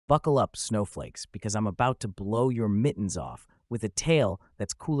Buckle up, snowflakes, because I'm about to blow your mittens off with a tale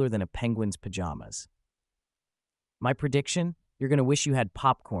that's cooler than a penguin's pajamas. My prediction? You're going to wish you had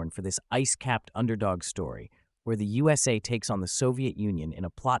popcorn for this ice-capped underdog story where the USA takes on the Soviet Union in a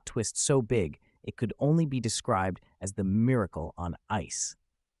plot twist so big it could only be described as the miracle on ice.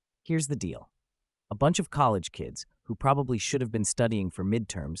 Here's the deal. A bunch of college kids, who probably should have been studying for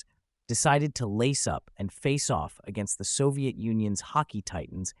midterms, decided to lace up and face off against the Soviet Union's hockey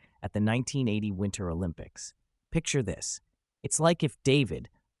titans at the 1980 Winter Olympics. Picture this. It's like if David,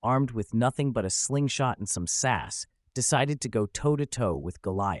 armed with nothing but a slingshot and some sass, decided to go toe-to-toe with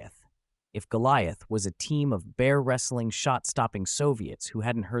Goliath. If Goliath was a team of bear-wrestling, shot-stopping Soviets who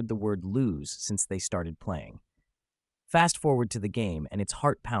hadn't heard the word lose since they started playing. Fast forward to the game and its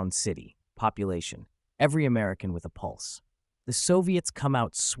heart-pound city, population, every American with a pulse. The Soviets come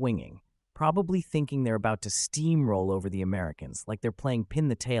out swinging, probably thinking they're about to steamroll over the Americans like they're playing pin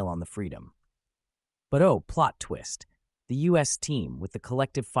the tail on the Freedom. But oh, plot twist. The U.S. team, with the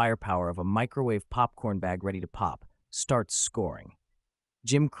collective firepower of a microwave popcorn bag ready to pop, starts scoring.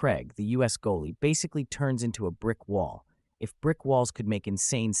 Jim Craig, the U.S. goalie, basically turns into a brick wall, if brick walls could make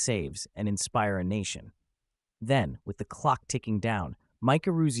insane saves and inspire a nation. Then, with the clock ticking down, Mike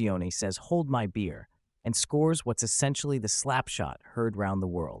Eruzione says, "Hold my beer," and scores what's essentially the slap shot heard round the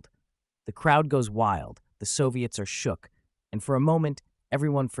world. The crowd goes wild, the Soviets are shook, and for a moment,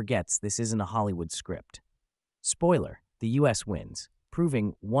 everyone forgets this isn't a Hollywood script. Spoiler, the U.S. wins,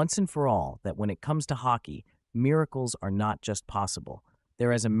 proving once and for all that when it comes to hockey, miracles are not just possible.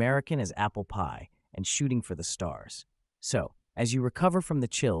 They're as American as apple pie and shooting for the stars. So, as you recover from the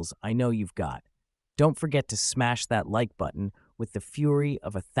chills I know you've got, don't forget to smash that like button with the fury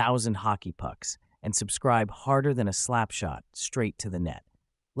of 1,000 hockey pucks and subscribe harder than a slap shot straight to the net.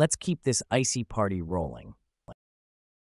 Let's keep this icy party rolling.